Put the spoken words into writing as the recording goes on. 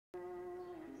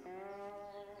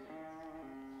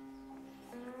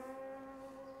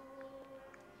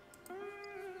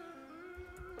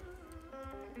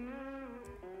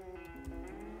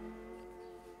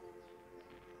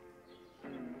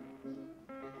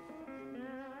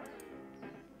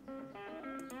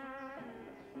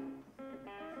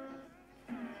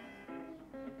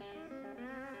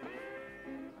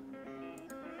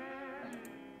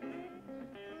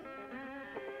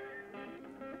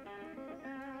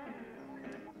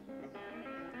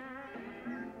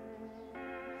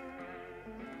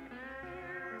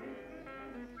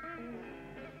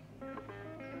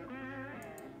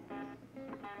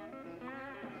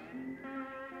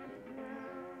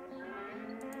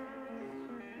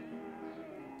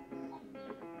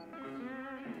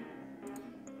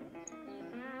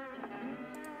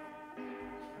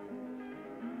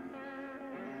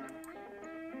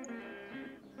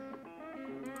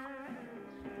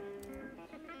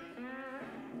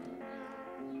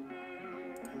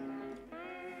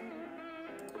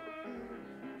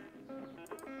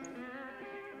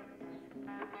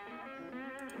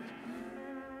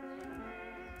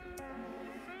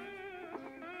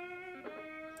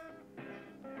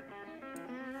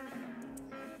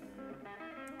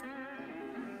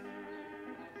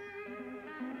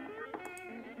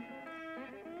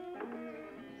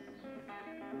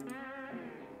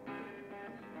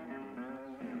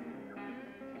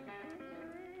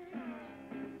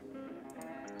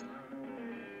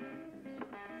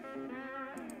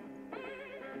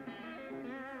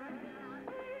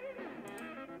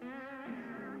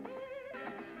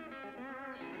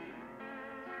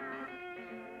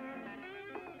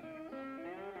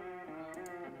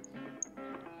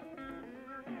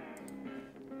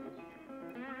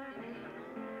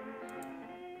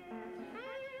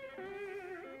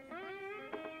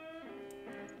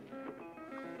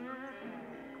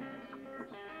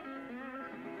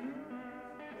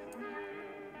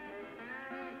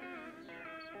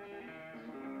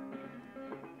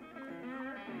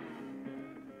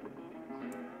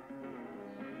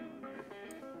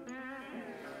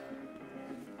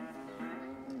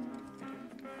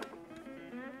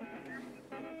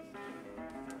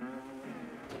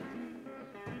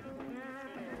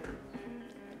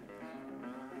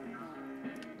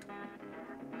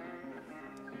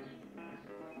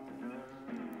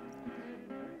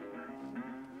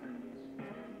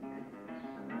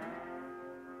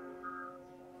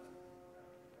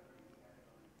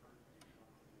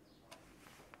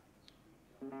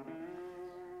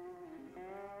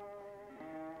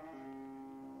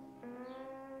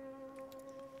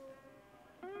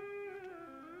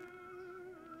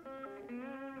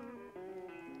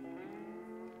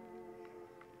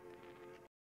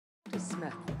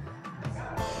Smith.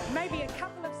 Maybe a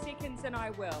couple of seconds and I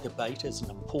will. Debate is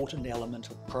an important element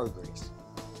of progress.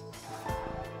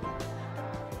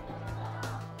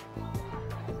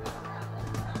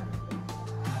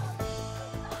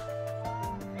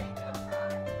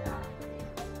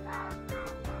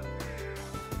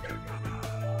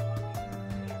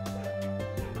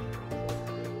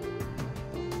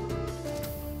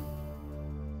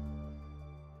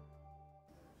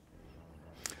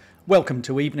 Welcome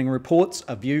to Evening Reports,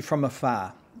 A View from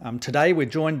Afar. Today we're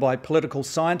joined by political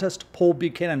scientist Paul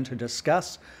Buchanan to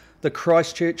discuss the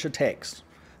Christchurch attacks,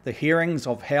 the hearings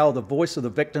of how the voice of the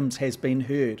victims has been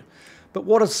heard. But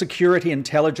what are security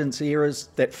intelligence errors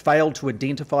that failed to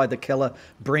identify the killer,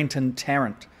 Brenton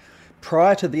Tarrant?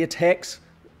 Prior to the attacks,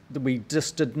 we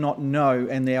just did not know,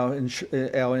 and our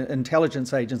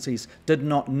intelligence agencies did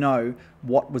not know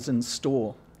what was in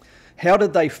store. How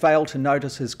did they fail to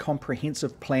notice his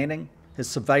comprehensive planning, his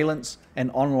surveillance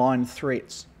and online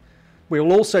threats?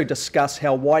 We'll also discuss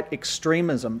how white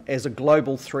extremism as a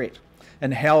global threat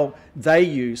and how they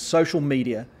use social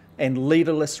media and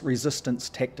leaderless resistance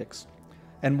tactics.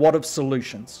 And what of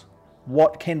solutions?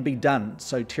 What can be done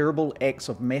so terrible acts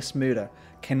of mass murder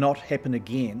cannot happen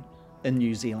again in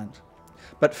New Zealand?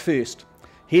 But first,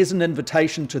 here's an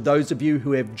invitation to those of you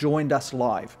who have joined us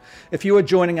live. If you are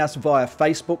joining us via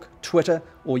Facebook, Twitter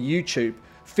or YouTube,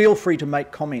 feel free to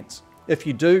make comments. If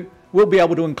you do, we'll be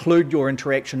able to include your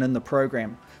interaction in the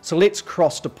program. So let's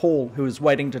cross to Paul, who is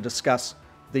waiting to discuss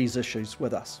these issues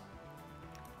with us.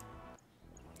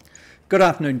 Good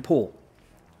afternoon, Paul.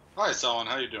 Hi, Solon.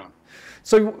 How are you doing?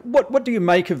 So what do you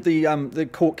make of the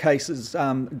court cases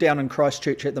down in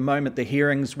Christchurch at the moment, the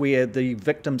hearings where the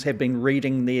victims have been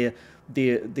reading their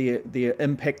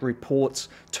impact reports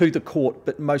to the court,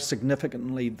 but most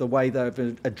significantly the way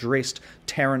they've addressed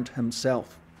Tarrant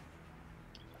himself?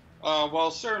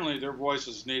 Well, certainly their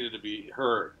voices needed to be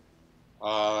heard.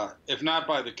 If not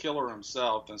by the killer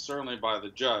himself, then certainly by the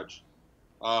judge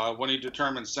when he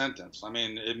determines sentence. I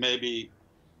mean, it may be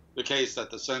the case that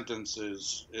the sentence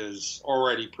is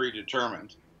already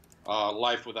predetermined,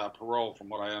 life without parole, from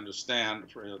what I understand,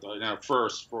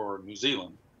 first for New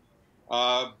Zealand.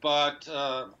 But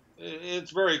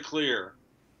it's very clear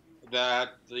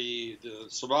that the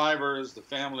survivors, the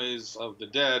families of the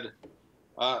dead,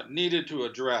 needed to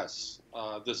address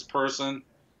this person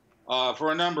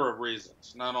for a number of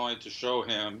reasons. Not only to show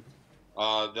him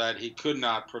that he could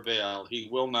not prevail, he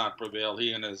will not prevail,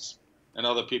 he and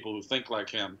other people who think like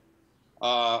him,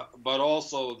 but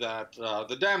also that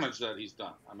the damage that he's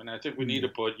done. I mean, I think we need to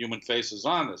put human faces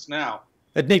on this. Now,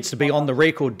 it needs to be on the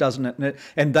record, doesn't it?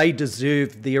 And they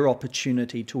deserve their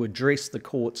opportunity to address the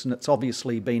courts, and it's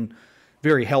obviously been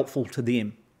very helpful to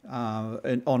them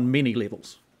on many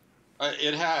levels.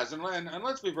 It has, and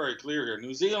let's be very clear here.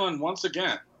 New Zealand, once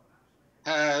again,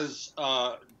 has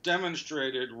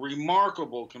demonstrated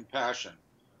remarkable compassion,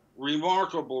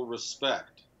 remarkable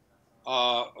respect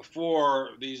for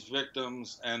these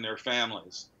victims and their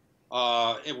families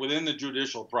within the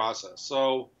judicial process.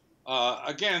 So,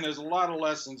 again, there's a lot of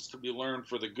lessons to be learned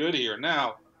for the good here.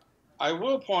 Now, I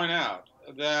will point out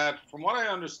that, from what I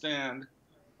understand,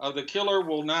 the killer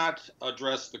will not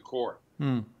address the court.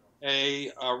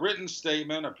 A written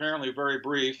statement, apparently very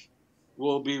brief,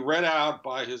 will be read out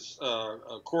by his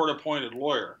court-appointed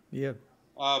lawyer. Yeah.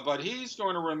 But he's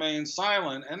going to remain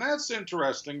silent, and that's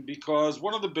interesting because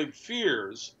one of the big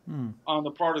fears on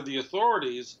the part of the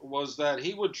authorities was that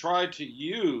he would try to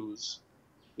use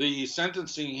the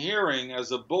sentencing hearing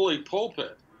as a bully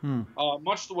pulpit,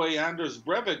 much the way Anders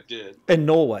Breivik did in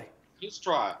Norway. His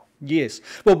trial. Yes.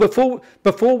 Well,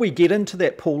 before we get into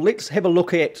that, Paul, let's have a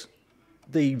look at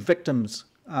the victims.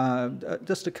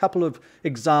 Just a couple of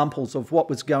examples of what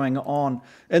was going on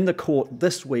in the court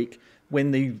this week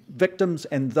when the victims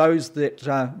and those that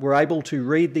were able to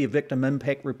read their victim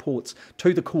impact reports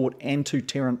to the court and to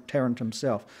Tarrant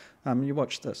himself. You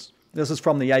watch this. This is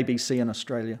from the ABC in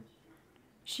Australia.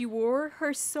 She wore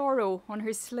her sorrow on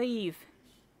her sleeve.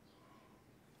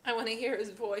 I want to hear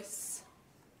his voice.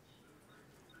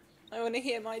 I want to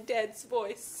hear my dad's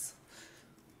voice.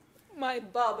 My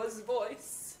Baba's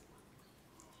voice.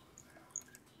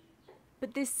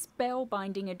 But this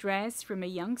spellbinding address from a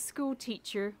young school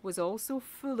teacher was also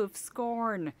full of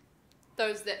scorn.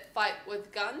 Those that fight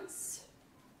with guns.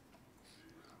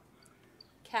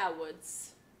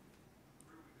 Cowards.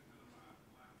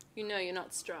 You know you're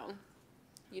not strong.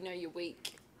 You know you're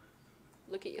weak.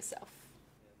 Look at yourself.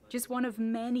 Just one of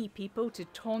many people to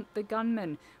taunt the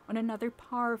gunman on another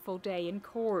powerful day in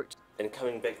court. And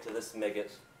coming back to this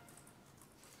maggot,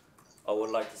 I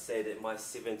would like to say that my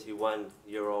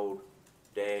 71-year-old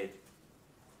dad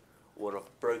would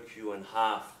have broke you in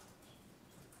half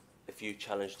if you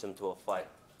challenged him to a fight.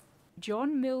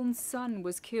 John Milne's son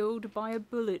was killed by a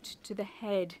bullet to the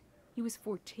head. He was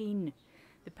 14.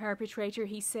 The perpetrator,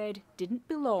 he said, didn't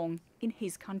belong in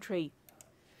his country.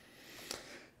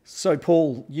 So,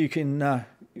 Paul, you can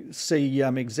see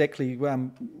exactly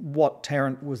what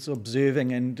Tarrant was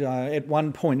observing, and at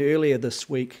one point earlier this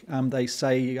week, they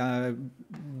say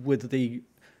with the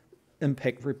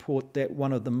impact report that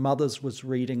one of the mothers was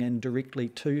reading indirectly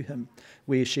to him,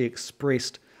 where she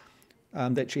expressed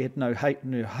that she had no hate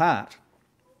in her heart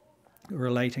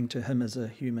relating to him as a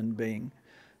human being,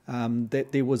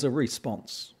 that there was a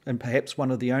response, and perhaps one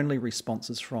of the only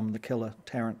responses from the killer,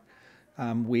 Tarrant,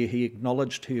 where he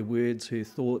acknowledged her words, her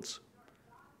thoughts,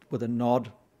 with a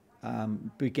nod,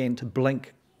 began to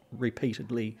blink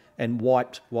repeatedly and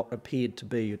wiped what appeared to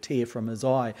be a tear from his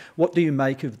eye. What do you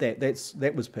make of that?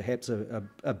 That was perhaps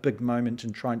a big moment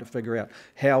in trying to figure out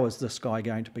how is this guy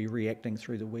going to be reacting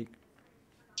through the week.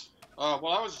 Well,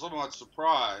 I was somewhat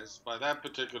surprised by that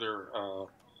particular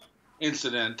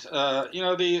incident.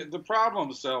 The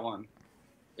problem, Selwyn,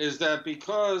 is that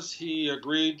because he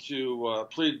agreed to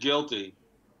plead guilty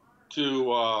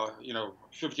to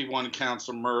 51 counts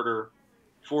of murder,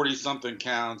 40-something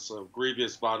counts of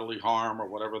grievous bodily harm, or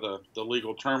whatever the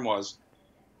legal term was,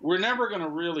 we're never going to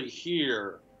really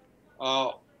hear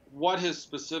what his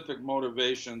specific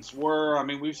motivations were. I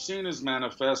mean, we've seen his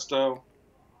manifesto,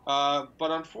 but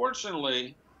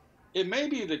unfortunately, it may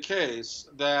be the case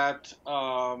that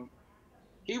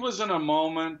he was in a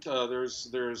moment.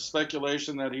 There's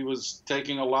speculation that he was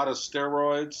taking a lot of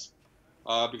steroids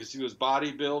because he was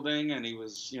bodybuilding and he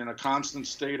was in a constant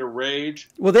state of rage.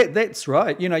 Well, that's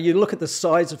right. You know, you look at the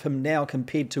size of him now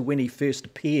compared to when he first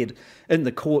appeared in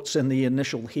the courts in the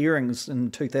initial hearings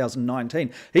in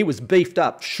 2019. He was beefed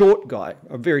up, short guy,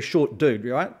 a very short dude,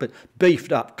 right? But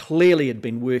beefed up, clearly had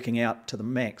been working out to the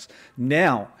max.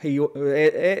 Now, he,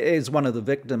 as one of the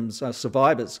victims,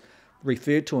 survivors,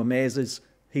 referred to him as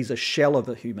he's a shell of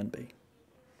a human being.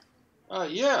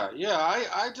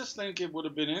 I just think it would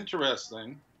have been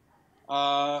interesting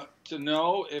to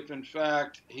know if, in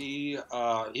fact, he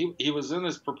was in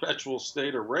this perpetual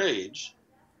state of rage,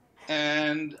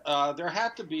 and there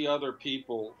had to be other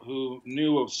people who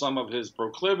knew of some of his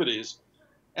proclivities.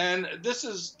 And this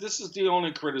is the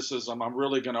only criticism I'm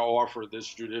really going to offer this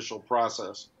judicial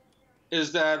process,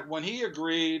 is that when he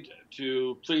agreed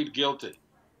to plead guilty,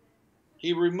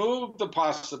 he removed the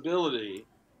possibility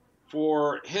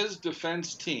for his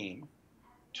defense team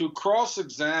to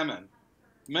cross-examine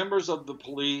members of the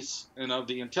police and of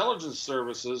the intelligence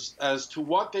services as to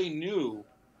what they knew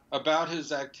about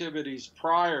his activities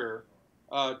prior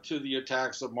to the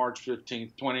attacks of March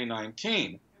 15,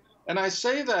 2019. And I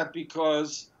say that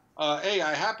because,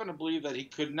 I happen to believe that he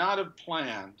could not have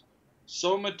planned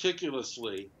so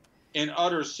meticulously in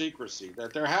utter secrecy,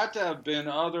 that there had to have been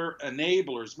other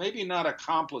enablers, maybe not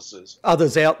accomplices.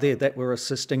 Others out there that were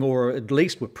assisting or at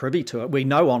least were privy to it. We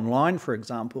know online, for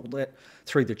example, that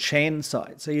through the Chan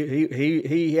sites,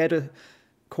 he had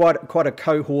quite a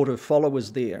cohort of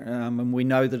followers there. And we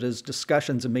know that his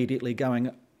discussions immediately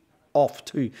going off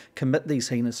to commit these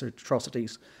heinous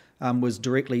atrocities was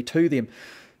directly to them.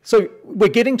 So we're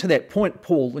getting to that point,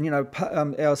 Paul, and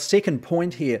our second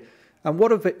point here. And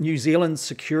what of New Zealand's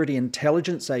security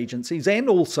intelligence agencies and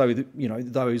also,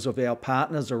 those of our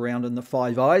partners around in the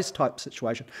Five Eyes type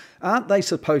situation? Aren't they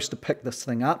supposed to pick this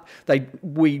thing up?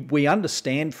 We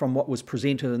understand from what was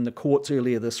presented in the courts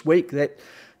earlier this week that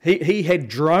he had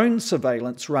drone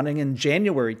surveillance running in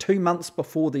January, 2 months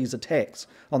before these attacks,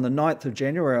 on the 9th of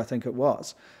January, I think it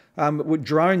was. With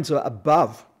drones are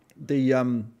above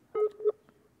the...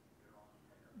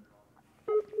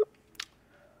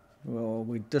 Well,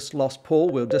 we just lost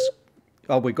Paul.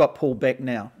 We got Paul back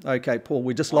now. Okay, Paul,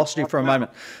 we just lost you for a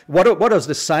moment. What is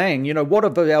this saying? What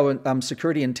of our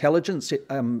security intelligence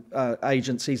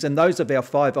agencies and those of our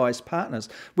Five Eyes partners,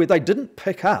 where they didn't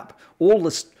pick up all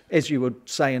this, as you would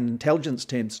say in intelligence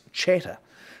terms, chatter?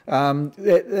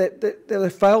 They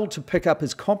failed to pick up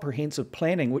his comprehensive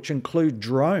planning, which include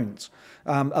drones,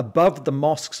 above the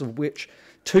mosques of which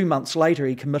 2 months later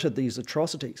he committed these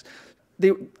atrocities.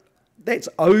 That's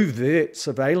overt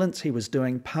surveillance he was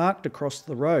doing, parked across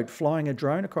the road, flying a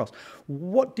drone across.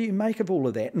 What do you make of all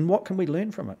of that, and what can we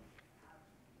learn from it?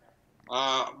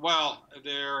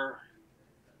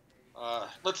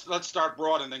 Let's start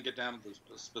broad and then get down to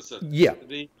the specifics. Yeah.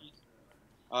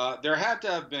 There had to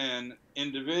have been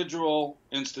individual,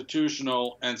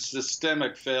 institutional, and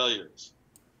systemic failures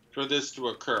for this to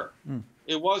occur.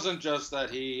 It wasn't just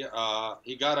that he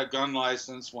got a gun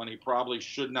license when he probably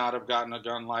should not have gotten a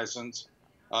gun license.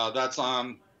 That's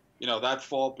on that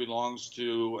fault belongs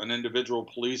to an individual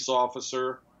police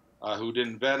officer who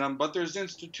didn't vet him. But there's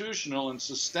institutional and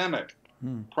systemic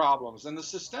problems, and the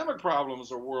systemic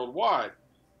problems are worldwide.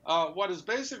 What has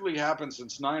basically happened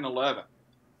since 9/11,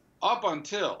 up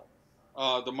until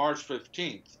the March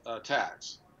 15th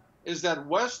attacks, is that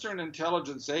Western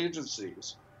intelligence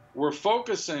agencies were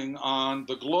focusing on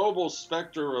the global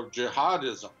specter of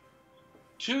jihadism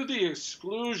to the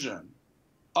exclusion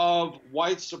of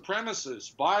white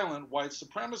supremacists, violent white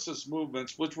supremacist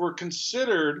movements, which were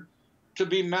considered to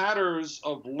be matters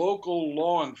of local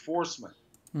law enforcement.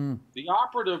 The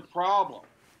operative problem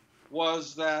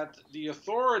was that the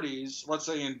authorities, let's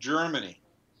say in Germany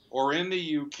or in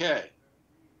the UK,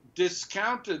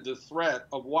 discounted the threat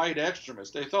of white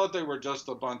extremists. They thought they were just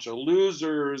a bunch of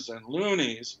losers and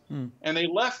loonies, and they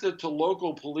left it to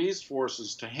local police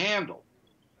forces to handle.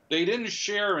 They didn't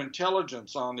share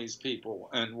intelligence on these people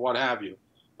and what have you,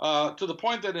 to the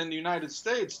point that in the United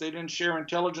States, they didn't share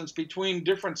intelligence between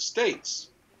different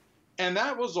states. And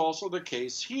that was also the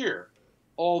case here.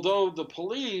 Although the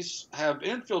police have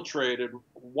infiltrated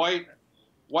white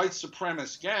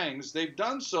supremacist gangs, they've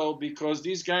done so because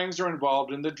these gangs are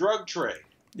involved in the drug trade.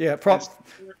 Yeah,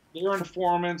 their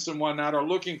informants and whatnot are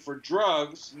looking for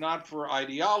drugs, not for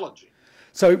ideology.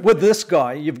 So with this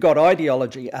guy, you've got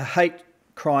ideology, a hate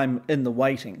crime in the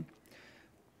waiting.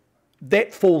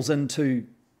 That falls into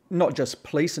not just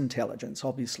police intelligence,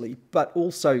 obviously, but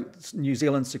also New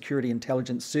Zealand Security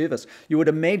Intelligence Service. You would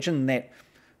imagine that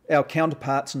our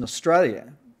counterparts in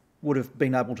Australia would have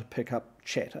been able to pick up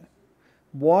chatter.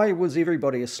 Why was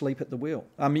everybody asleep at the wheel?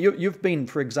 You've been,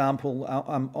 for example,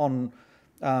 on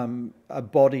a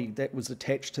body that was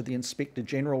attached to the Inspector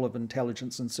General of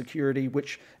Intelligence and Security,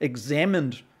 which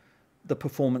examined the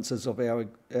performances of our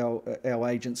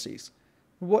agencies.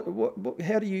 What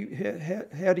do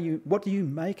you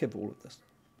make of all of this?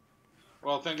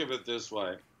 Well, think of it this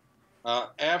way: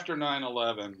 after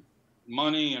 9/11,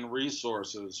 money and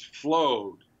resources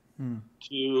flowed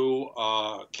to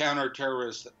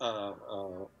counter-terrorist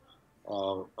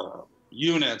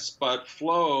units, but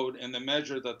flowed in the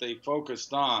measure that they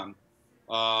focused on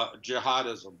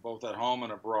jihadism, both at home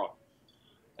and abroad.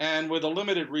 And with a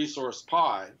limited resource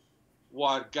pie,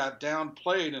 what got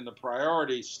downplayed in the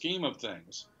priority scheme of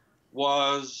things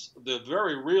was the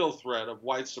very real threat of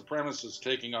white supremacists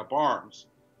taking up arms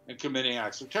and committing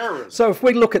acts of terrorism. So if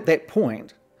we look at that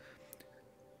point,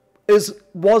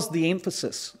 was the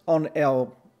emphasis on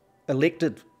our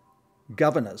elected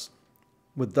governors,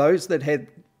 with those that had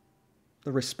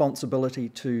the responsibility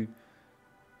to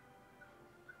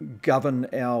govern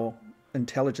our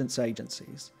intelligence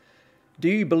agencies, do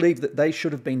you believe that they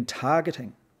should have been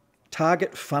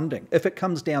target funding, if it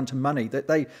comes down to money, that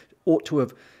they ought to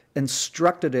have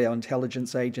instructed our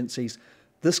intelligence agencies,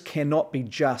 this cannot be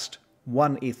just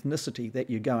one ethnicity that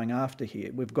you're going after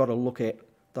here. We've got to look at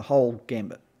the whole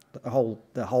gambit, the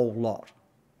whole lot.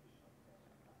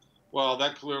 Well,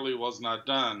 that clearly was not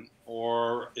done,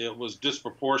 or it was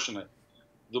disproportionate.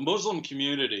 The Muslim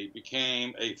community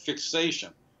became a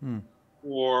fixation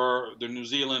for the New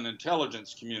Zealand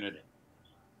intelligence community.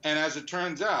 And as it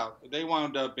turns out, they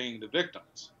wound up being the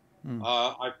victims.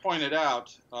 I pointed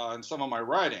out in some of my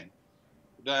writing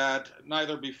that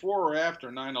neither before or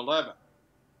after 9/11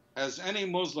 has any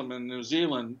Muslim in New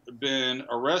Zealand been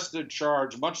arrested,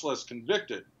 charged, much less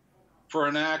convicted, for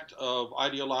an act of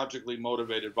ideologically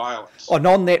motivated violence. And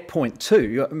on that point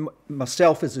too,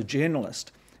 myself as a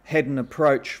journalist had an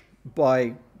approach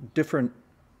by different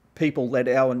people that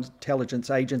our intelligence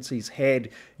agencies had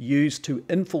used to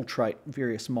infiltrate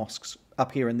various mosques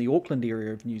up here in the Auckland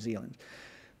area of New Zealand,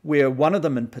 where one of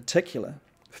them in particular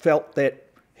felt that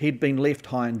he'd been left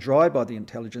high and dry by the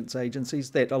intelligence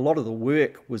agencies, that a lot of the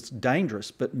work was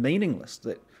dangerous but meaningless,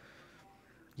 that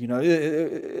he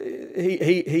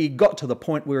got to the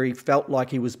point where he felt like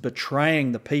he was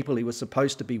betraying the people he was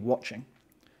supposed to be watching,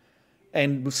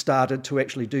 and started to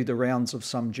actually do the rounds of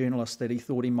some journalists that he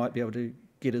thought he might be able to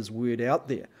get his word out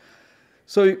there.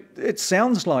 So it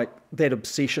sounds like that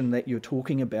obsession that you're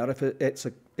talking about, if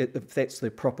that's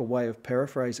the proper way of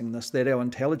paraphrasing this, that our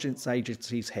intelligence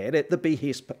agencies had, at the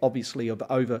behest obviously of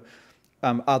other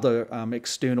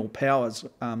external powers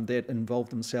that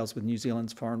involved themselves with New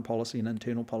Zealand's foreign policy and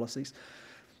internal policies,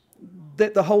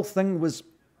 that the whole thing was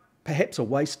perhaps a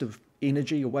waste of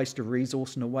energy, a waste of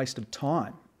resource, and a waste of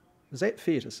time. Is that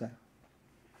fair to say?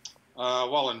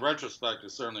 Well, in retrospect,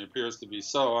 it certainly appears to be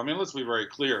so. I mean, let's be very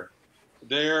clear.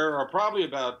 There are probably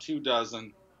about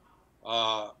 24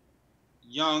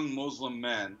 young Muslim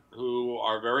men who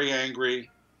are very angry,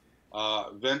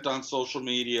 vent on social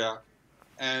media,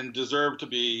 and deserve to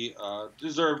be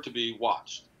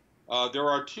watched. There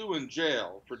are 2 in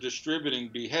jail for distributing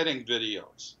beheading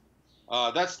videos.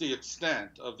 That's the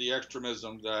extent of the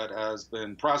extremism that has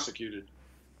been prosecuted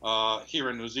here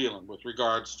in New Zealand with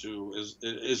regards to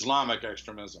Islamic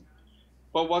extremism.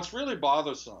 But what's really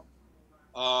bothersome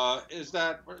is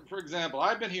that, for example,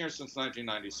 I've been here since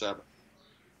 1997.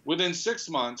 Within 6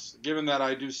 months, given that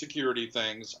I do security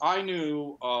things, I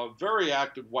knew very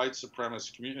active white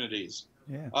supremacist communities,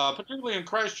 particularly in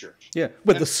Christchurch. Yeah,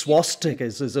 with the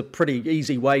swastikas is a pretty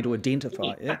easy way to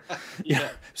identify,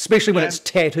 yeah? Especially when it's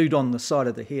tattooed on the side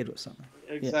of the head or something.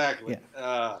 Exactly.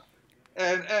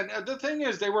 And the thing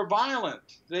is, they were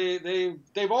violent.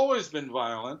 They've always been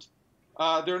violent.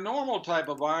 Their normal type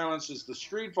of violence is the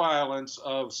street violence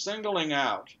of singling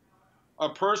out a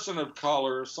person of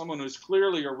color, someone who's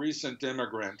clearly a recent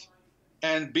immigrant,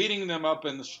 and beating them up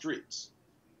in the streets.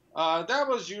 That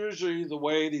was usually the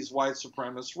way these white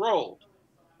supremacists rolled.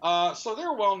 So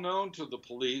they're well known to the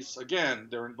police. Again,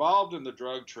 they're involved in the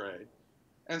drug trade.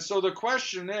 And so the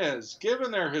question is,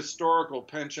 given their historical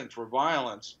penchant for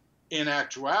violence, in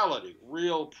actuality,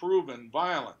 real proven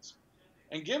violence,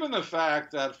 and given the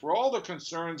fact that for all the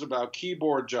concerns about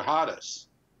keyboard jihadists,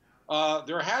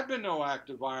 there had been no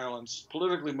active violence,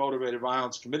 politically motivated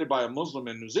violence committed by a Muslim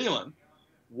in New Zealand,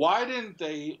 why didn't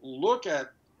they look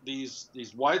at these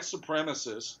white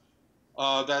supremacists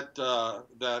that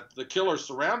the killer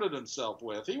surrounded himself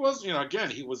with? He was, again,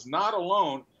 he was not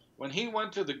alone. When he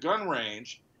went to the gun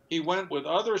range, he went with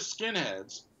other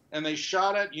skinheads, and they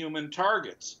shot at human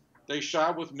targets. They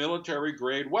shot with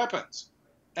military-grade weapons.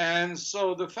 And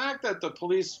so the fact that the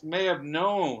police may have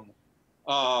known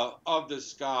of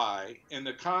this guy in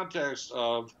the context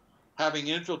of having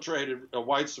infiltrated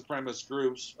white supremacist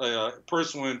groups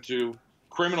pursuant to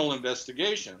criminal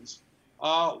investigations,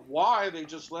 why they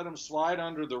just let him slide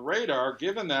under the radar,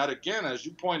 given that, again, as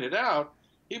you pointed out,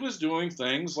 he was doing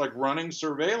things like running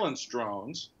surveillance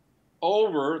drones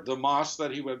over the mosque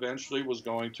that he eventually was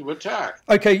going to attack.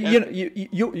 Okay,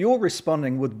 you're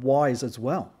responding with whys as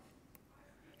well.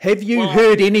 Have you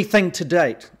heard anything to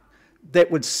date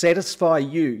that would satisfy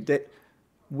you that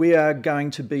we are going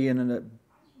to be in a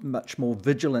much more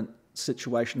vigilant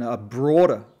situation, a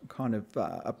broader kind of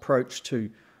approach to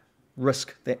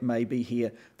risk that may be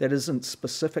here, that isn't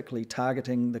specifically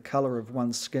targeting the colour of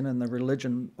one's skin and the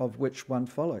religion of which one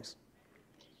follows?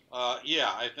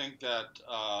 Yeah, I think that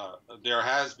there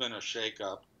has been a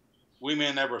shake-up. We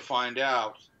may never find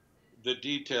out the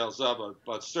details of it,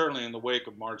 but certainly in the wake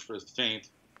of March 15th,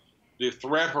 the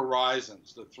threat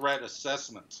horizons, the threat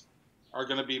assessments are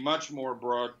going to be much more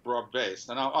broad-based.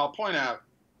 And I'll point out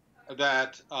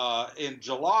that in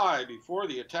July, before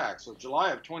the attack, so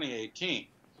July of 2018,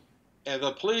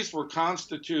 the police were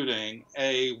constituting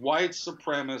a white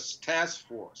supremacist task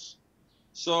force.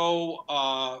 So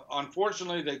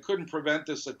unfortunately, they couldn't prevent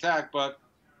this attack, but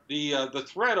the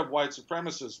threat of white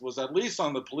supremacists was at least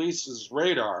on the police's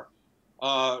radar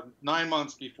 9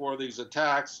 months before these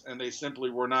attacks, and they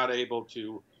simply were not able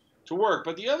to work.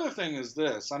 But the other thing is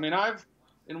this. I mean,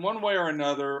 in one way or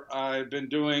another, I've been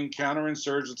doing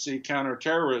counterinsurgency,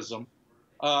 counterterrorism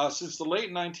since the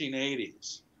late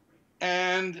 1980s.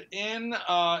 And in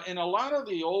a lot of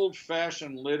the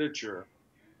old-fashioned literature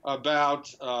about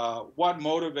what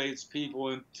motivates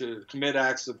people to commit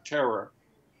acts of terror,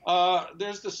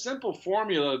 there's the simple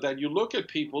formula that you look at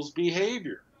people's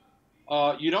behavior.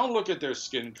 You don't look at their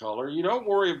skin color. You don't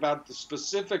worry about the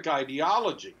specific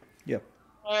ideology. Yep.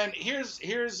 And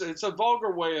it's a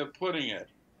vulgar way of putting it,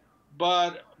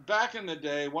 but back in the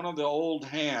day, one of the old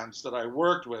hands that I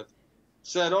worked with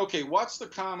said, okay, what's the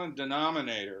common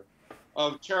denominator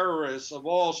of terrorists of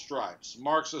all stripes?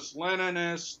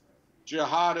 Marxist-Leninists,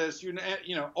 jihadists,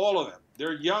 all of them.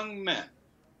 They're young men.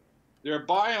 They're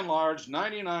by and large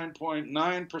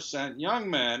 99.9% young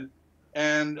men.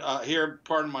 And here,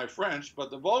 pardon my French, but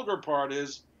the vulgar part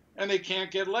is, and they can't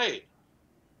get laid.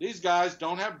 These guys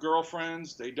don't have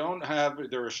girlfriends.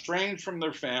 They're estranged from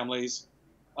their families.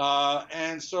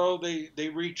 And so they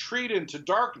retreat into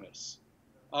darkness.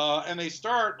 And they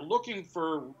start looking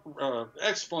for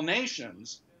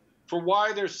explanations for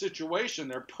why their situation,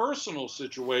 their personal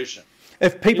situation.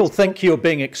 If people think you're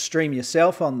being extreme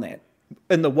yourself on that,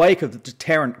 in the wake of the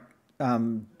Tarrant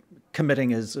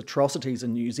committing his atrocities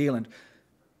in New Zealand,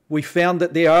 we found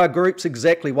that there are groups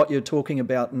exactly what you're talking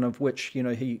about and of which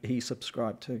he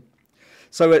subscribed to.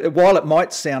 So while it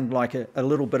might sound like a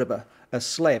little bit of a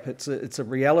slap, it's a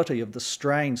reality of the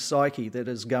strange psyche that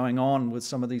is going on with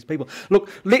some of these people.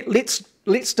 Look, let's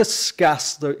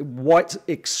discuss the white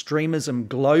extremism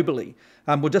globally.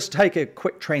 We'll just take a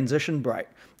quick transition break.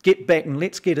 get back and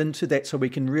let's get into that so we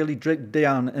can really dig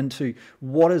down into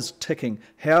what is ticking,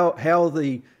 how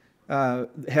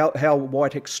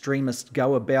white extremists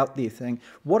go about their thing.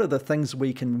 What are the things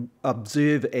we can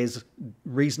observe as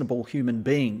reasonable human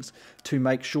beings to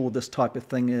make sure this type of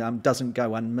thing doesn't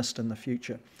go unmissed in the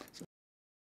future?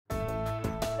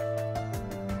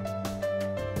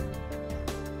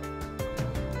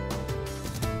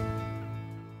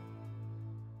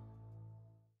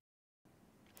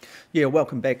 Yeah,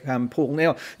 welcome back, Paul.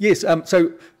 Now, yes,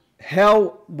 so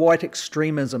how white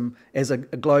extremism as a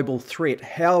global threat,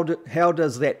 how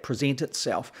does that present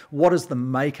itself? What is the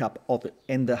makeup of it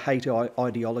and the hate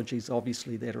ideologies,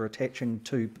 obviously, that are attaching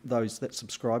to those that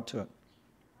subscribe to it?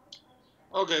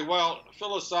 Okay, well,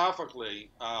 philosophically,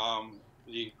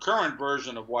 the current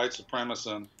version of white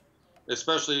supremacism,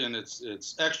 especially in its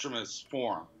extremist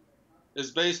form,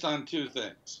 is based on two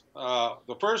things.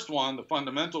 The first one, the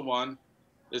fundamental one,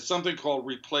 is something called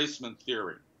replacement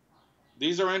theory.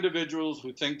 These are individuals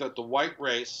who think that the white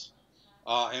race,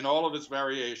 in all of its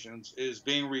variations, is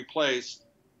being replaced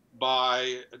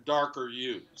by darker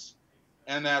hues,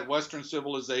 and that Western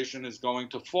civilization is going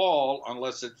to fall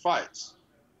unless it fights.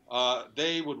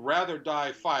 They would rather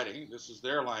die fighting, this is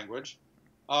their language,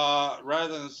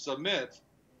 rather than submit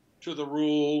to the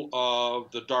rule of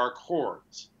the dark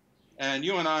hordes. And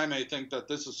you and I may think that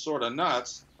this is sort of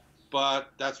nuts, but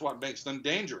that's what makes them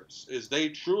dangerous, is they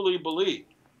truly believe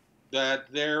that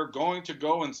they're going to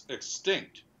go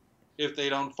extinct if they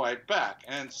don't fight back.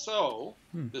 And so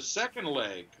the second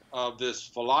leg of this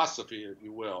philosophy, if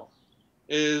you will,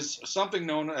 is something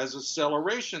known as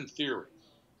acceleration theory,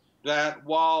 that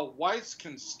while whites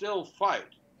can still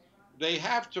fight, they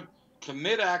have to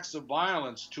commit acts of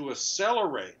violence to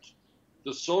accelerate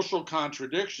the social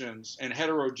contradictions in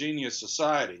heterogeneous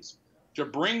societies, to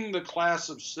bring the class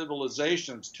of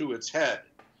civilizations to its head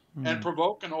and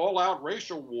provoke an all-out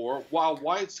racial war while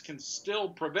whites can still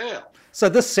prevail. So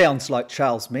this sounds like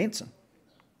Charles Manson.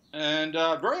 And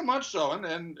very much so.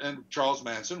 And Charles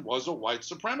Manson was a white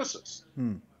supremacist.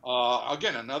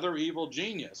 Again, another evil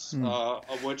genius,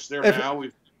 of which there now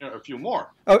we've a few more.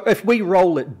 If we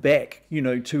roll it back,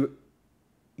 to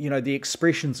the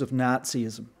expressions of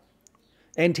Nazism,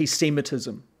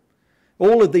 anti-Semitism,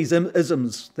 all of these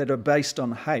isms that are based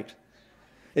on hate,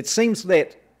 it seems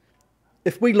that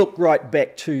if we look right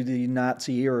back to the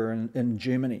Nazi era in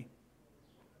Germany,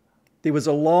 there was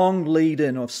a long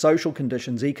lead-in of social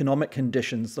conditions, economic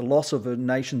conditions, the loss of a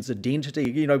nation's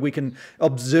identity. We can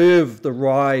observe the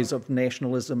rise of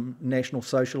nationalism, National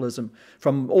Socialism,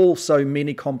 from all so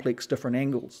many complex different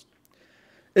angles.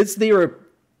 Is there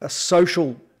a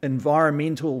social,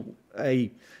 environmental,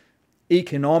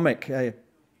 economic, a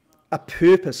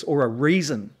purpose or a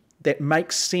reason that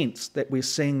makes sense that we're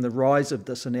seeing the rise of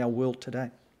this in our world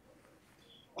today?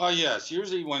 Yes,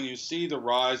 usually when you see the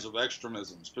rise of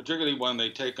extremisms, particularly when they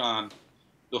take on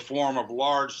the form of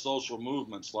large social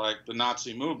movements like the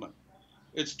Nazi movement,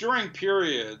 it's during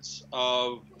periods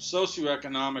of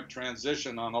socioeconomic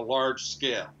transition on a large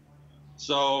scale.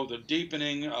 So the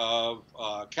deepening of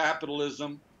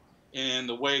capitalism in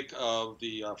the wake of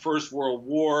the First World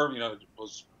War,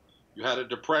 you had a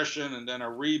depression and then a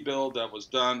rebuild that was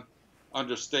done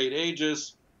under state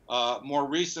aegis. More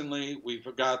recently, we've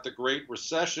got the Great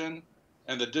Recession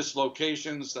and the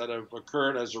dislocations that have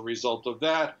occurred as a result of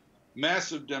that.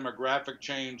 Massive demographic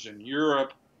change in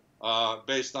Europe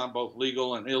based on both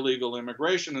legal and illegal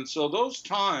immigration. And so those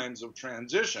times of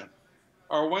transition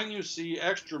are when you see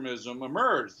extremism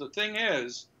emerge. The thing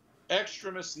is,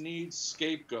 extremists need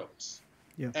scapegoats.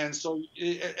 Yeah. And so,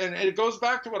 and it goes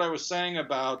back to what I was saying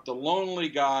about the lonely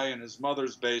guy in his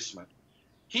mother's basement.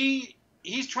 He's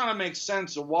trying to make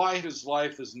sense of why his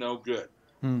life is no good.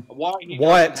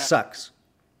 Why it sucks.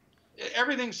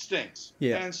 Everything stinks.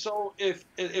 Yeah. And so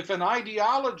if an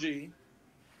ideology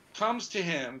comes to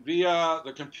him via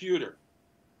the computer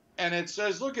and it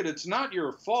says, look, it's not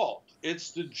your fault.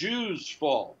 It's the Jews'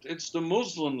 fault. It's the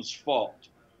Muslims' fault.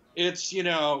 It's,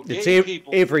 gay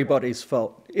people. Everybody's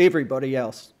fault. Everybody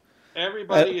else.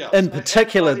 Everybody else. In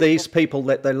particular, these people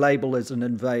that they label as an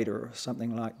invader or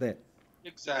something like that.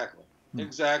 Exactly.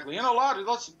 Exactly. And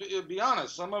let's be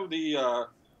honest, some of the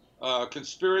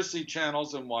conspiracy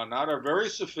channels and whatnot are very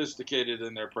sophisticated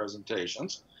in their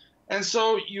presentations. And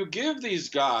so you give these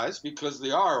guys, because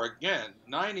they are, again,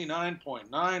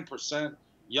 99.9%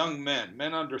 young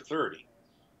men under 30,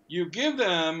 you give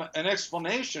them an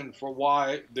explanation for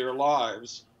why their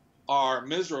lives are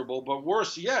miserable, but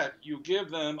worse yet, you give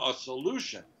them a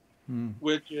solution,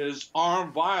 which is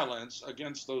armed violence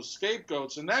against those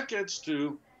scapegoats. And that gets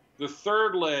to the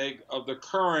third leg of the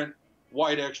current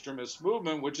white extremist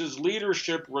movement, which is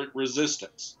leadership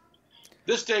resistance.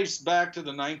 This dates back to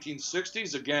the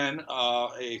 1960s, again,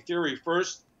 a theory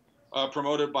first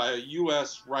promoted by a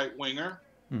U.S. right-winger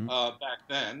back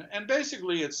then. And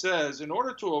basically it says, in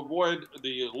order to avoid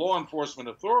the law enforcement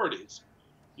authorities,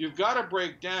 you've got to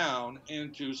break down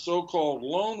into so-called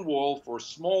lone wolf or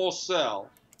small cell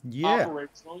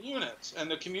operational units. And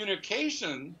the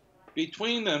communication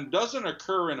between them doesn't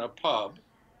occur in a pub.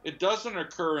 It doesn't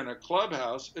occur in a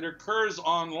clubhouse. It occurs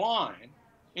online,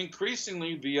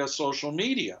 increasingly via social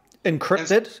media.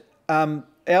 Encrypted,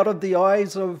 out of the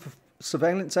eyes of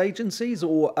surveillance agencies,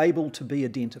 or able to be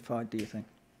identified, do you think?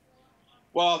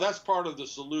 Well, that's part of the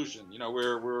solution. You know, we're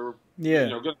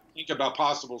going to think about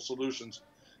possible solutions.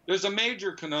 There's a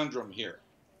major conundrum here,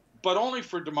 but only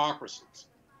for democracies.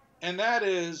 And that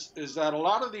is that a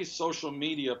lot of these social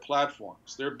media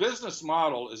platforms, their business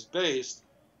model is based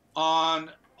on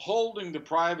holding the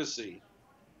privacy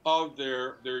of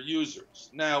their users.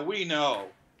 Now, we know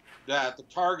that the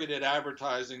targeted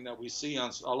advertising that we see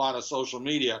on a lot of social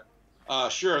media,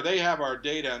 sure, they have our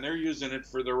data and they're using it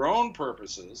for their own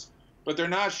purposes, but they're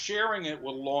not sharing it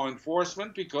with law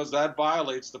enforcement because that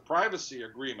violates the privacy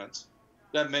agreements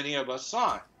that many of us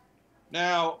sign.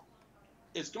 Now,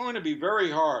 it's going to be very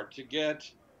hard to get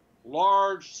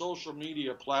large social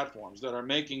media platforms that are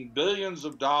making billions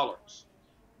of dollars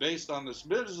based on this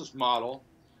business model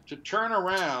to turn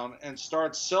around and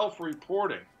start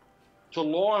self-reporting to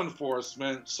law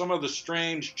enforcement some of the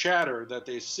strange chatter that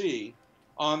they see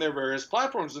on their various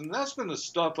platforms. And that's been the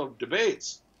stuff of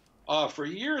debates for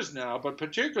years now, but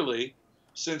particularly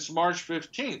since March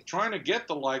 15th, trying to get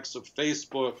the likes of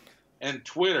Facebook and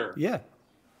Twitter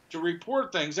to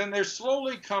report things, and they're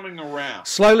slowly coming around.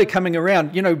 Slowly coming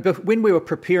around. You know, when we were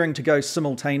preparing to go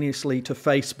simultaneously to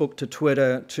Facebook, to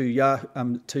Twitter, to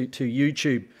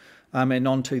YouTube, and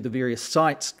onto the various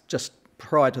sites just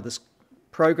prior to this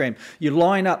program, you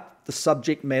line up the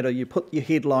subject matter, you put your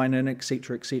headline in,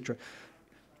 etc., etc.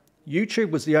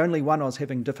 YouTube was the only one I was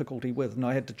having difficulty with, and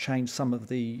I had to change some of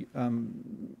the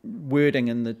wording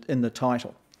in the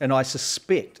title. And I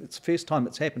suspect, it's the first time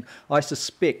it's happened, I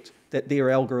suspect that their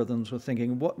algorithms were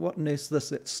thinking, what is this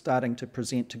that's starting to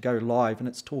present to go live? And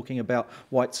it's talking about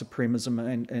white supremacism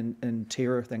and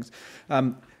terror things.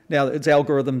 Now, its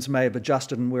algorithms may have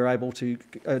adjusted and we're able to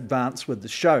advance with the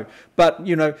show. But,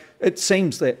 you know, it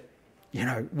seems that, you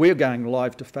know, we're going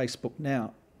live to Facebook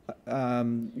now,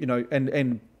 you know,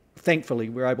 and thankfully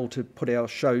we're able to put our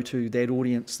show to that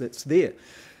audience that's there.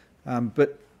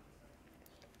 But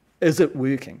is it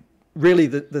working? Really,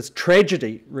 this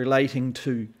tragedy relating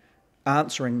to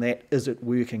answering that, is it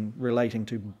working, relating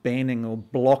to banning or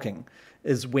blocking,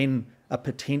 is when a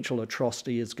potential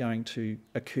atrocity is going to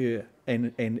occur,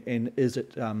 and is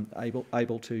it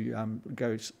able to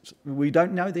go? We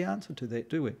don't know the answer to that,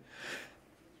 do we?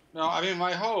 No, I mean,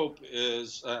 my hope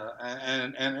is,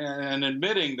 and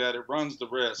admitting that it runs the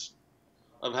risk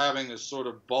of having this sort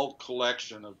of bulk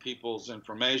collection of people's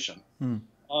information,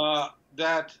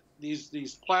 that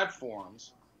these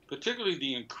platforms, particularly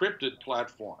the encrypted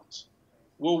platforms,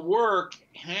 will work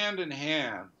hand in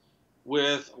hand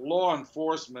with law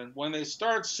enforcement when they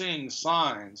start seeing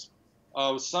signs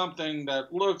of something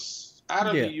that looks out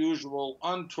of the usual,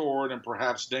 untoward, and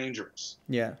perhaps dangerous.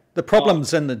 Yeah, the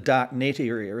problem's in the dark net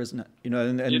area, isn't it? You know,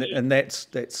 and that's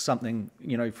something,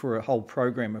 you know, for a whole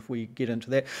program if we get into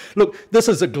that. Look, this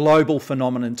is a global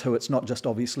phenomenon too. It's not just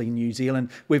obviously New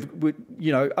Zealand.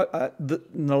 You know,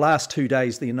 in the last 2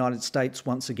 days, the United States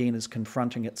once again is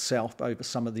confronting itself over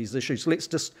some of these issues. Let's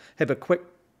just have a quick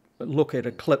look at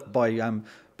a clip by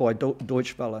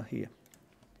Deutsche Welle here.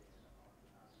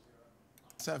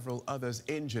 Several others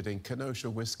injured in Kenosha,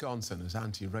 Wisconsin, as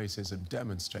anti-racism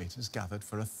demonstrators gathered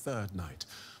for a third night.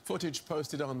 Footage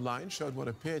posted online showed what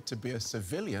appeared to be a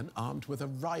civilian armed with a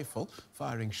rifle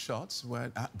firing shots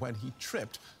when he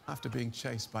tripped after being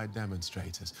chased by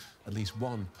demonstrators. At least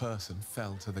one person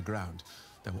fell to the ground.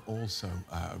 There were also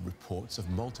reports of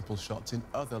multiple shots in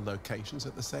other locations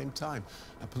at the same time.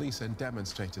 Police and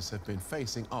demonstrators have been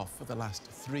facing off for the last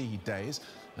 3 days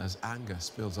as anger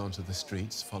spills onto the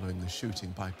streets following the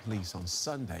shooting by police on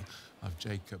Sunday of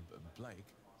Jacob Blake,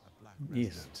 a black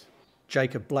resident.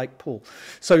 Jacob Blake, Paul.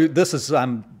 So this is,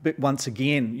 once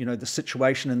again, you know, the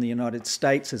situation in the United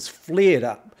States has flared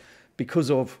up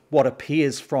because of what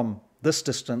appears from this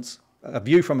distance, a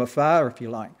view from afar, if you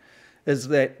like, is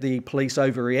that the police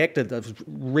overreacted. They've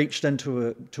reached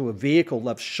into a vehicle.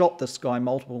 They've shot this guy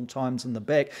multiple times in the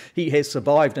back. He has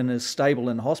survived and is stable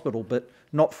in hospital, but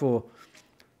not for...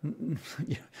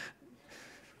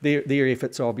 Their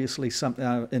efforts are obviously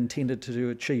intended to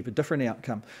achieve a different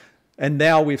outcome. And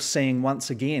now we're seeing once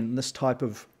again this type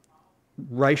of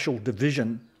racial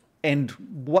division. And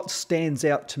what stands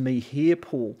out to me here,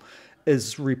 Paul,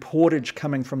 is reportage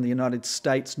coming from the United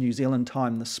States, New Zealand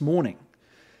time this morning,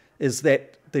 is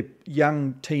that the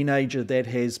young teenager that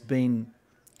has been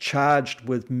charged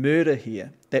with murder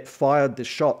here, that fired the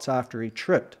shots after he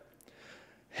tripped,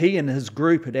 he and his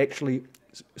group had actually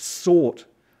sought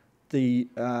the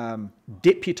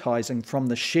deputizing from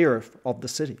the sheriff of the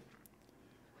city.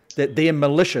 That their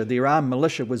militia, their armed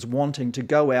militia, was wanting to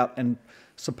go out and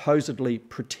supposedly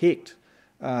protect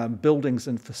buildings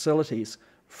and facilities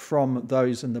from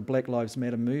those in the Black Lives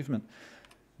Matter movement.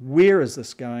 Where is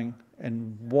this going,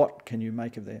 and what can you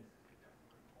make of that?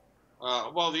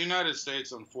 Well, the United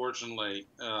States, unfortunately,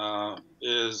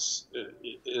 is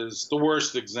the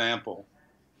worst example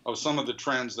of some of the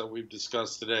trends that we've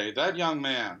discussed today. That young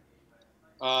man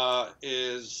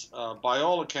is, by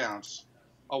all accounts,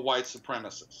 a white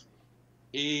supremacist.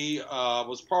 He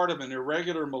was part of an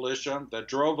irregular militia that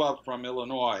drove up from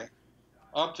Illinois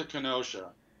up to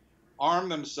Kenosha,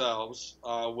 armed themselves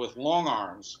with long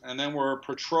arms, and then were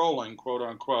patrolling, quote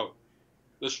unquote,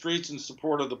 the streets in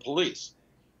support of the police.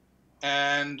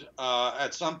 And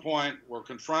at some point were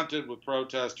confronted with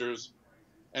protesters,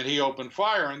 and he opened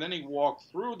fire, and then he walked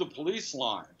through the police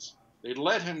lines. They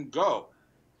let him go,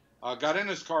 got in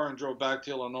his car and drove back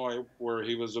to Illinois, where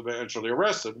he was eventually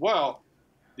arrested. Well,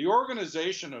 the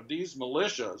organization of these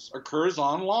militias occurs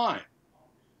online.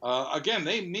 Again,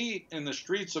 they meet in the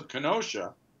streets of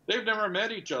Kenosha. They've never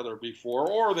met each other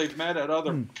before, or they've met at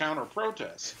other counter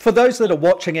protests. For those that are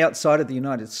watching outside of the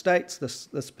United States, this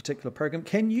particular program,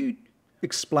 can you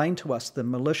explain to us the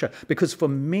militia? Because for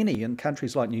many in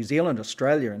countries like New Zealand,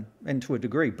 Australia, and to a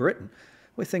degree Britain,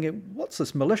 we're thinking, what's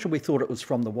this militia? We thought it was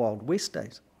from the Wild West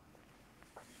days.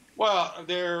 Well,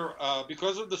 they're,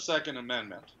 because of the Second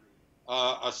Amendment,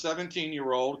 a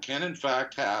 17-year-old can in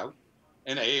fact have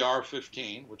an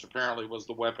AR-15, which apparently was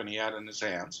the weapon he had in his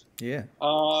hands. Yeah.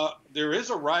 There is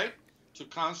a right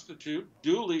to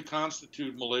duly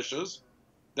constitute militias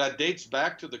that dates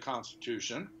back to the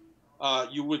Constitution.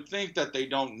 You would think that they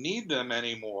don't need them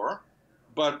anymore,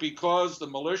 but because the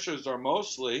militias are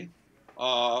mostly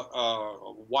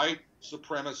white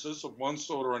supremacists of one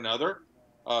sort or another,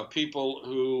 people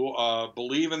who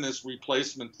believe in this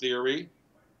replacement theory,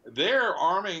 they're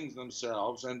arming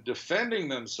themselves and defending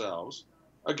themselves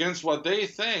against what they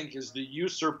think is the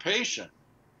usurpation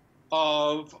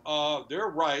of their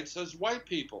rights as white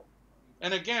people.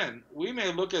 And again, we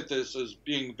may look at this as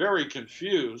being very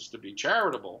confused, to be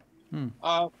charitable,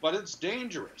 but it's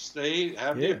dangerous. They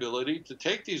have the ability to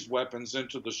take these weapons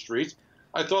into the streets.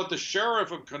 I thought the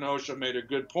sheriff of Kenosha made a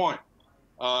good point.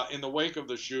 In the wake of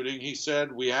the shooting, he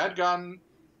said, we had gotten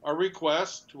a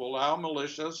request to allow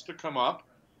militias to come up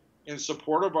in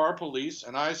support of our police,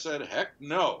 and I said, heck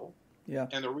no. Yeah.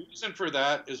 And the reason for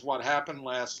that is what happened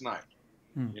last night.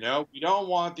 You know, we don't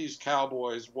want these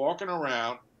cowboys walking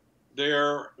around.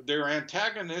 They're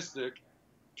antagonistic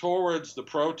towards the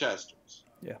protesters.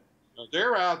 Yeah.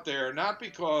 They're out there not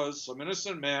because some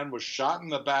innocent man was shot in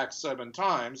the back 7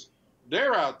 times.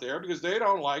 They're out there because they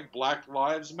don't like Black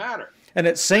Lives Matter. And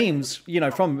it seems, you know,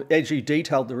 from, as you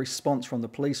detailed the response from the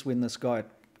police when this guy,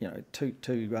 you know,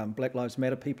 two Black Lives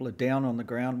Matter people are down on the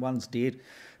ground, one's dead,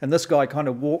 and this guy kind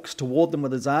of walks toward them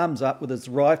with his arms up with his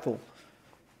rifle,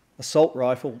 assault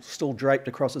rifle, still draped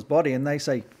across his body, and they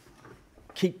say,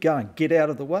 keep going, get out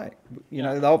of the way. You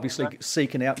know, they're obviously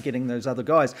seeking out getting those other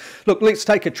guys. Look, let's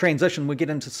take a transition. We get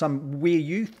into some where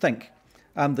you think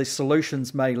the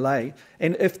solutions may lay,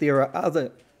 and if there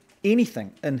are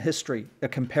anything in history, a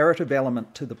comparative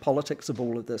element to the politics of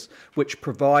all of this, which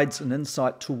provides an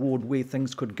insight toward where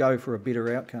things could go for a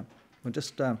better outcome. We'll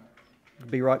just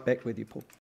be right back with you, Paul.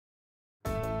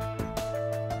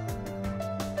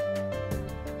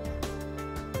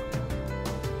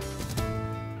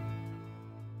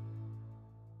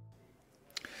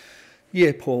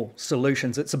 Yeah, Paul,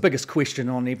 solutions. It's the biggest question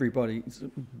on everybody,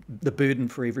 the burden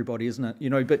for everybody, isn't it? You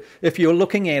know, but if you're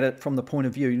looking at it from the point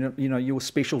of view, you know, your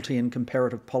specialty in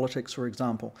comparative politics, for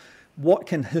example, what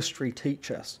can history teach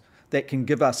us that can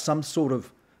give us some sort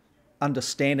of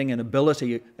understanding and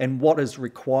ability, and what is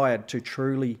required to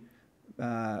truly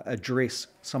address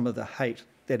some of the hate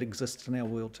that exists in our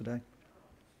world today?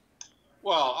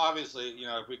 Well, obviously, you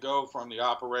know, if we go from the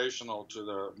operational to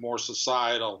the more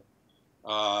societal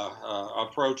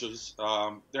approaches,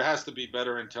 there has to be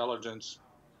better intelligence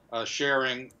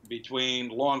sharing between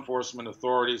law enforcement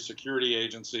authorities, security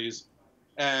agencies,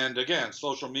 and again,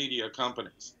 social media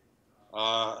companies.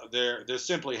 There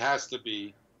simply has to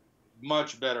be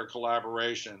much better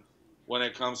collaboration when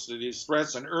it comes to these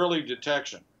threats and early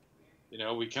detection. You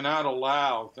know, we cannot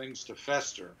allow things to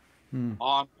fester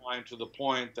online to the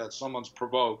point that someone's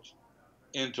provoked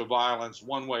into violence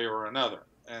one way or another.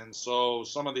 And so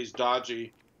some of these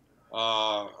dodgy,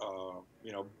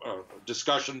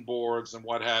 discussion boards and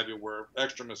what have you, where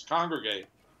extremists congregate,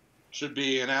 should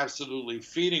be an absolutely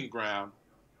feeding ground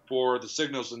for the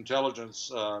signals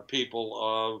intelligence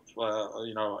people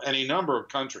of any number of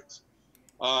countries.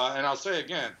 And I'll say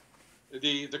again,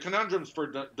 the conundrums for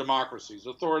democracies,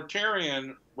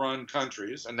 authoritarian-run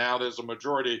countries, and now there's a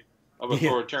majority of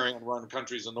authoritarian-run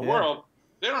countries in the world,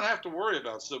 they don't have to worry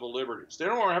about civil liberties. They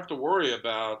don't have to worry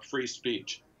about free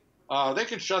speech. They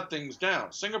can shut things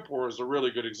down. Singapore is a really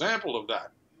good example of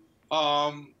that.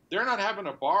 They're not having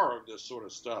a bar of this sort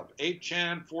of stuff.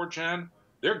 8chan, 4chan,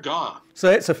 they're gone.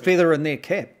 So that's a feather in their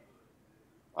cap.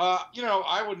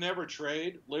 I would never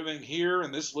trade living here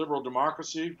in this liberal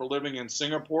democracy for living in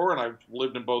Singapore, and I've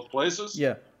lived in both places.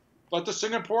 Yeah. But the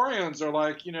Singaporeans are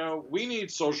like, we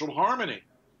need social harmony.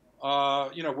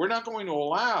 We're not going to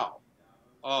allow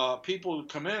people to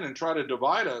come in and try to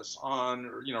divide us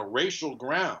on, racial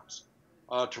grounds,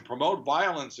 to promote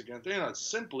violence against, it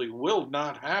simply will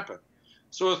not happen.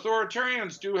 So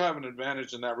authoritarians do have an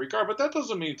advantage in that regard, but that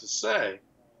doesn't mean to say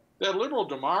that liberal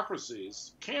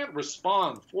democracies can't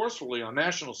respond forcefully on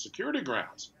national security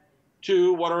grounds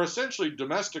to what are essentially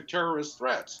domestic terrorist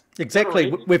threats.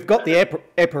 Exactly. We've got the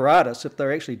apparatus, if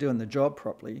they're actually doing the job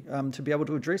properly, to be able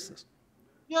to address this.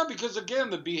 Yeah, because again,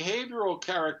 the behavioral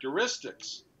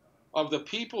characteristics of the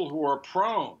people who are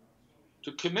prone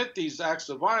to commit these acts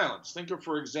of violence. Think of,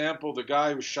 for example, the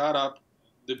guy who shot up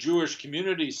the Jewish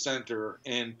Community Center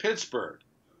in Pittsburgh,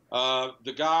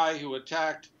 the guy who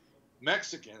attacked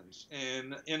Mexicans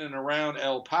in and around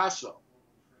El Paso.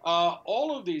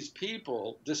 All of these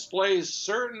people display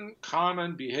certain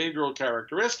common behavioral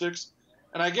characteristics,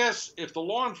 and I guess if the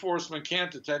law enforcement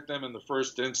can't detect them in the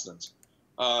first instance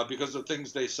because of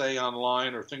things they say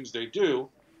online or things they do,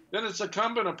 then it's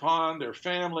incumbent upon their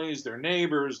families, their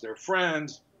neighbors, their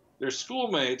friends, their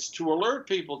schoolmates to alert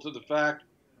people to the fact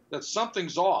that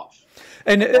something's off.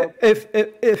 And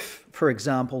if, for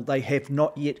example, they have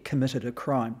not yet committed a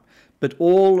crime, but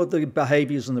all of the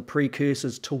behaviours and the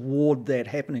precursors toward that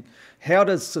happening, how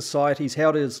does societies,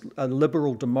 how does a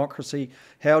liberal democracy,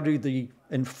 how do the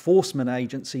enforcement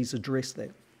agencies address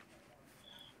that?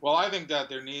 Well, I think that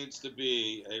there needs to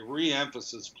be a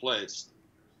re-emphasis placed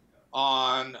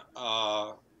on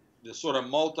the sort of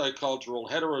multicultural,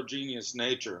 heterogeneous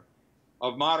nature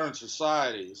of modern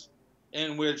societies,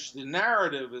 in which the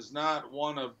narrative is not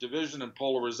one of division and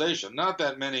polarization. Not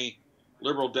that many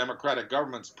liberal democratic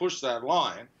governments push that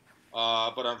line,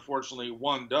 but unfortunately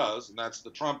one does, and that's the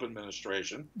Trump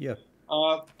administration. Yeah.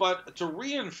 But to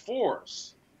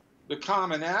reinforce the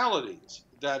commonalities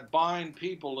that bind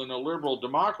people in a liberal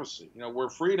democracy, where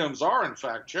freedoms are in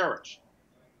fact cherished.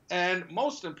 And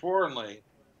most importantly,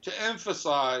 to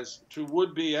emphasize to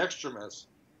would-be extremists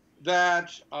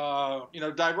that,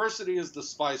 diversity is the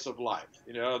spice of life.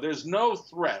 There's no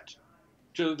threat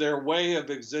to their way of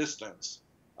existence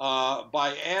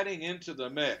by adding into the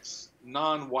mix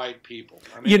non-white people.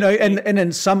 I mean, and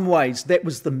in some ways, that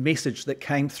was the message that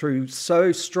came through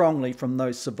so strongly from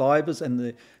those survivors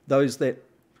and those that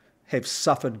have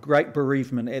suffered great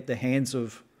bereavement at the hands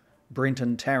of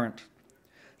Brenton Tarrant,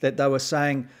 that they were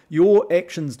saying, your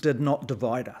actions did not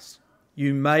divide us.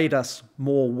 You made us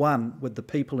more one with the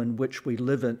people in which we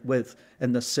live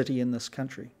in this city, in this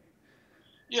country.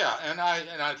 Yeah, and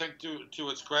I think to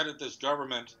its credit, this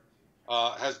government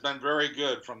has been very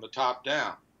good from the top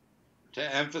down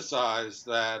to emphasize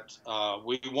that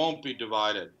we won't be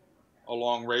divided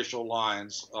along racial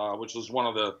lines, which was one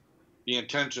of the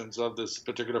intentions of this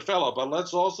particular fellow. But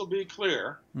let's also be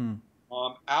clear,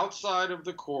 outside of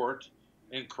the court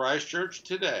in Christchurch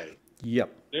today,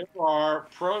 there are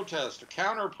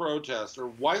counter-protests, or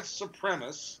white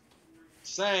supremacists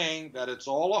saying that it's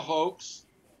all a hoax,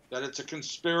 that it's a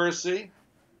conspiracy,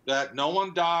 that no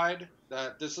one died,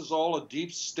 that this is all a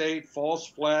deep state false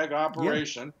flag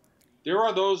operation. There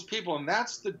are those people, and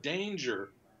that's the danger,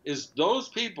 is those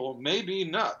people may be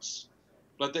nuts,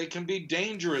 but they can be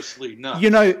dangerously nuts.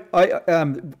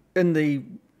 In the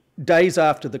days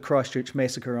after the Christchurch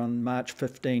massacre on March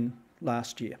 15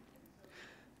 last year,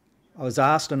 I was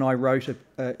asked, and I wrote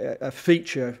a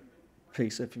feature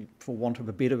piece, for want of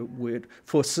a better word,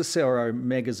 for Cicero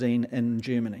magazine in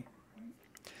Germany.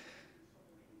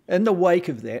 In the wake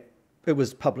of that, it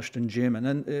was published in German,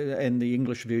 and the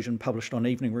English version published on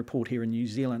Evening Report here in New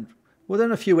Zealand.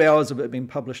 Within a few hours of it being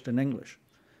published in English,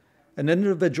 an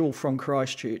individual from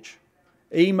Christchurch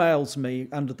emails me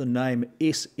under the name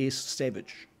SS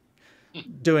Savage,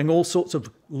 doing all sorts of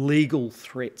legal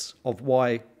threats of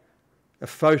why a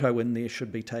photo in there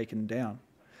should be taken down.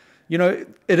 You know,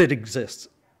 it exists.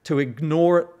 To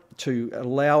ignore it, to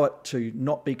allow it to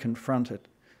not be confronted,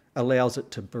 allows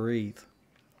it to breathe.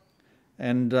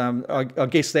 And I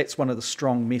guess that's one of the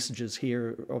strong messages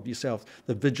here of yourself.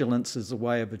 The vigilance is a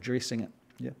way of addressing it.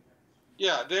 Yeah.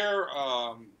 Yeah,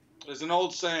 there's an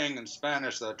old saying in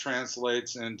Spanish that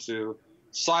translates into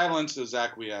silence is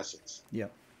acquiescence. Yeah.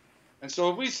 And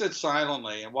so if we sit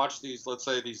silently and watch these, let's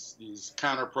say these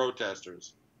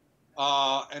counter-protesters,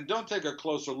 and don't take a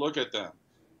closer look at them,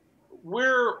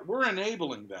 we're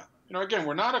enabling them. You know, again,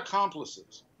 we're not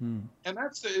accomplices. And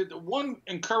that's the one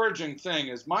encouraging thing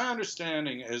is my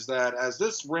understanding is that as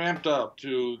this ramped up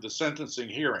to the sentencing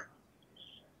hearing,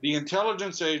 the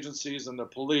intelligence agencies and the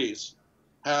police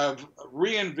have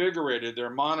reinvigorated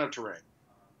their monitoring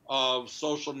of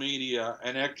social media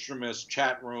and extremist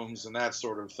chat rooms and that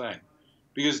sort of thing,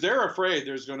 because they're afraid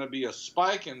there's going to be a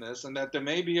spike in this and that there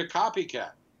may be a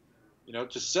copycat, you know,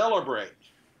 to celebrate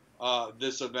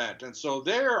this event. And so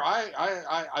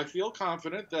I feel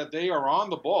confident that they are on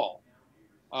the ball,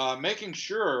 making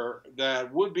sure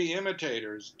that would-be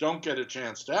imitators don't get a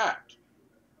chance to act.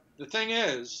 The thing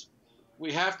is,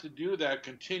 we have to do that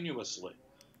continuously.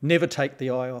 Never take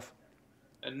the eye off.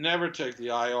 And never take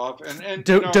the eye off. And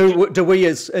do we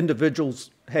as individuals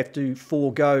have to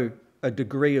forego a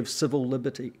degree of civil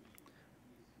liberty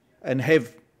and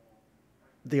have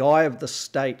the eye of the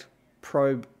state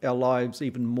probe our lives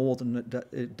even more than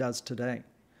it does today,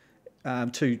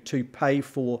 to pay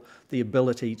for the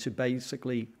ability to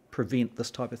basically prevent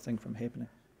this type of thing from happening?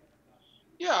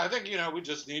 Yeah, I think, you know, we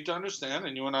just need to understand,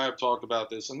 and you and I have talked about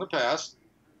this in the past,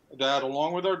 that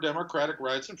along with our democratic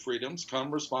rights and freedoms come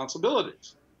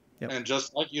responsibilities. Yep. And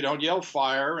just like you don't yell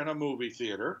fire in a movie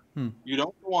theater, you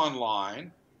don't go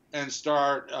online and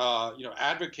start, you know,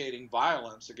 advocating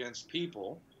violence against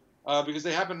people because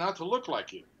they happen not to look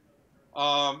like you.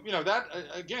 You know, that,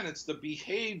 again, it's the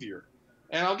behavior.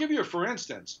 And I'll give you, for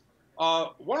instance,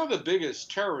 one of the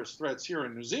biggest terrorist threats here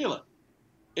in New Zealand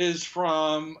is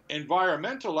from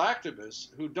environmental activists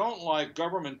who don't like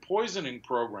government poisoning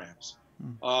programs,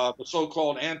 the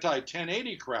so-called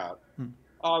anti-1080 crowd.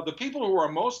 The people who are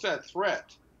most at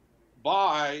threat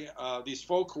by these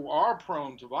folk who are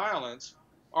prone to violence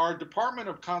are Department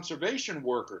of Conservation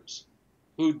workers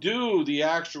who do the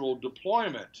actual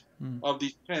deployment of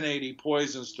these 1080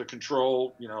 poisons to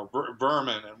control, you know,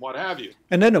 vermin and what have you.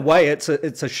 And in a way, it's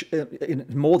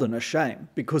more than a shame,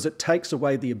 because it takes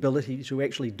away the ability to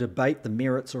actually debate the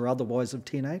merits or otherwise of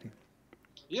 1080.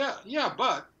 Yeah,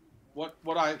 but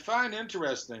what I find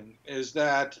interesting is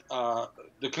that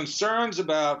the concerns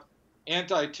about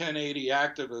anti-1080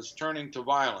 activists turning to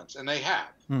violence, and they have.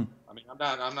 I mean,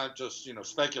 I'm not just, you know,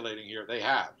 speculating here. They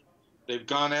have. They've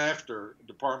gone after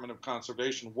Department of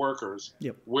Conservation workers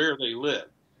where they live.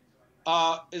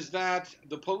 Is that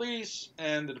the police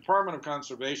and the Department of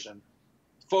Conservation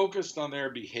focused on their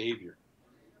behavior?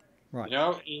 Right. You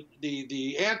know,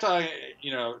 the anti,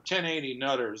 you know, 1080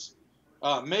 nutters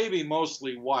may be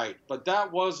mostly white, but that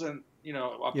wasn't, you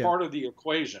know, a part of the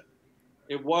equation.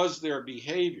 It was their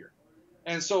behavior.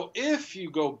 And so if you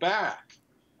go back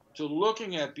to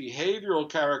looking at behavioral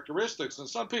characteristics, and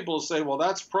some people say, well,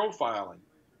 that's profiling.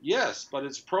 Yes, but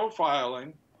it's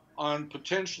profiling on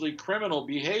potentially criminal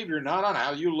behavior, not on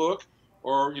how you look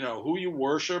or, you know, who you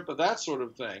worship or that sort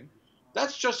of thing.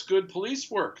 That's just good police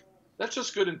work. That's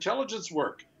just good intelligence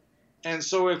work. And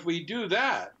so if we do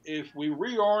that, if we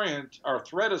reorient our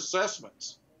threat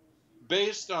assessments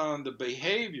based on the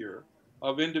behavior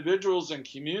of individuals and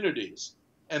communities,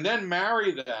 and then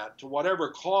marry that to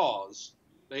whatever cause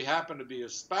they happen to be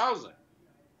espousing,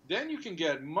 then you can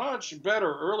get much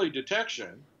better early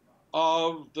detection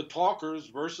of the talkers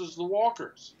versus the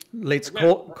walkers. Let's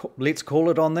call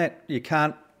it on that. You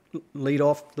can't lead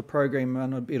off the program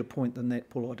on a better point than that,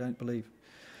 Paul, I don't believe.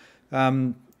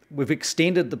 We've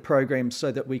extended the program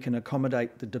so that we can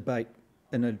accommodate the debate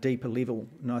in a deeper level,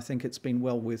 and I think it's been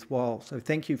well worthwhile. So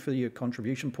thank you for your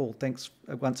contribution, Paul. Thanks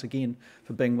once again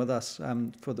for being with us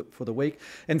for the week,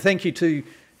 and thank you to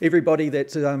everybody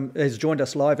that has joined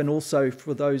us live, and also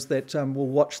for those that will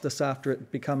watch this after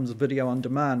it becomes video on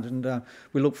demand. And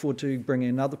we look forward to bringing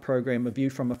another program, A View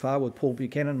from Afar, with Paul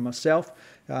Buchanan and myself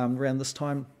around this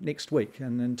time next week.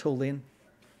 And until then,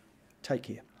 take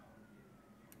care.